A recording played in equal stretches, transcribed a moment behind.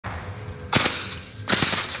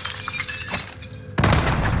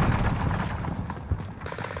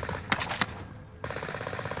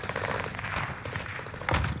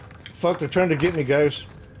fuck, they're trying to get me, guys.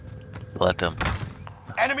 Let them.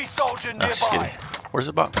 Enemy soldier No, just kidding. nearby. Where's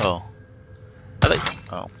the box? Oh. I think.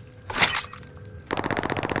 Oh.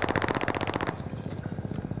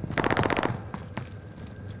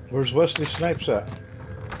 Where's Wesley Snipes at?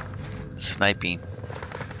 Sniping.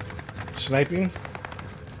 Sniping?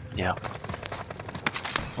 Yeah.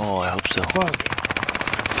 Oh, I hope so. Fuck.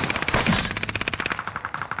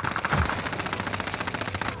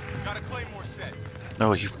 Got a claymore set.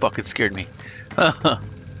 No, you fucking scared me.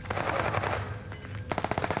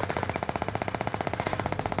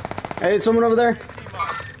 Hey, someone over there.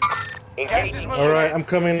 Gas is moving. Alright, I'm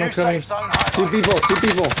coming, I'm New coming. safe zone Two highlighted.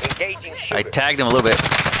 people. Engaging I shooter. tagged him a little bit.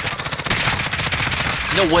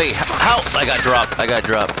 No way. How? I got dropped. I got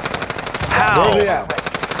dropped. How? Where are they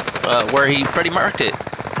at? Where he pretty marked it.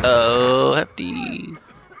 Oh, hefty.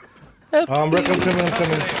 Hefty. I'm coming, I'm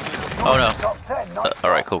coming. Oh no. Top 10, nice.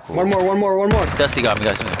 Alright, cool, cool. One more. Dusty got me,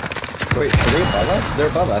 guys. Wait, are they above us? They're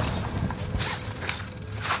above us.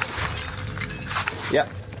 Yep.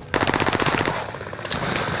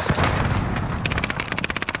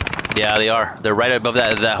 Yeah, they are. They're right above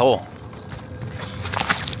that hole.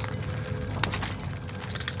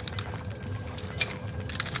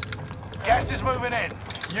 Gas is moving in.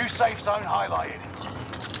 New safe zone highlighted.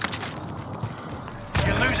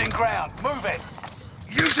 You're losing ground. Move it.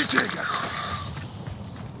 Use it, Digger.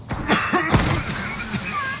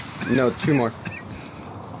 No, two more.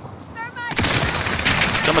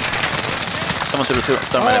 Someone threw two.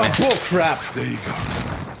 Thermite at me. Oh, bull crap. There you go.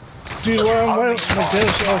 Dude, why my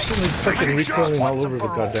Dennis, I was sitting there fucking recoiling all over the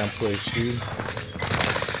goddamn place, dude.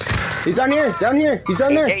 He's down here. He's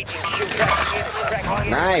down there. Engaging shooter. Tracking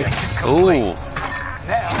in. Nice. Ooh.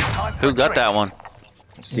 Now, time for Who a got trick. that one?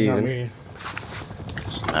 Not Steven. me.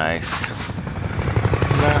 Nice.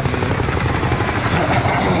 Not me.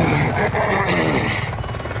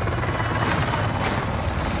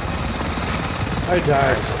 I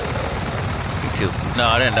died. Me too. No,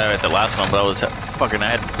 I didn't die at the last one, but I was fucking.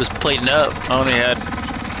 I was plating up. I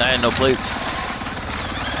had no plates.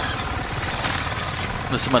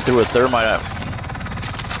 Someone threw a thermite at me.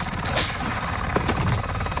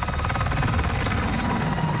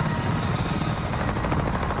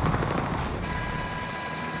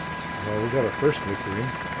 Well, we got our first victory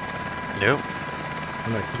Nope.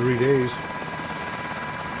 in like 3 days.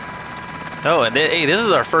 Oh, and hey, this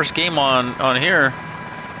is our first game on here.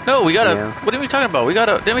 No, we got a. Yeah. What are we talking about? We got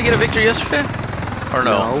a. Didn't we get a victory yesterday? Or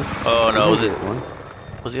no? No. Oh no, was it? One.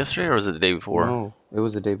 Was it yesterday or was it the day before? No, it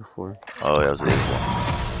was the day before. Oh, yeah, it was the day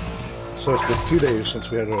before. So it's been 2 days since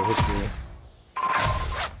we had a victory.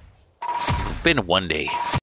 Been one day.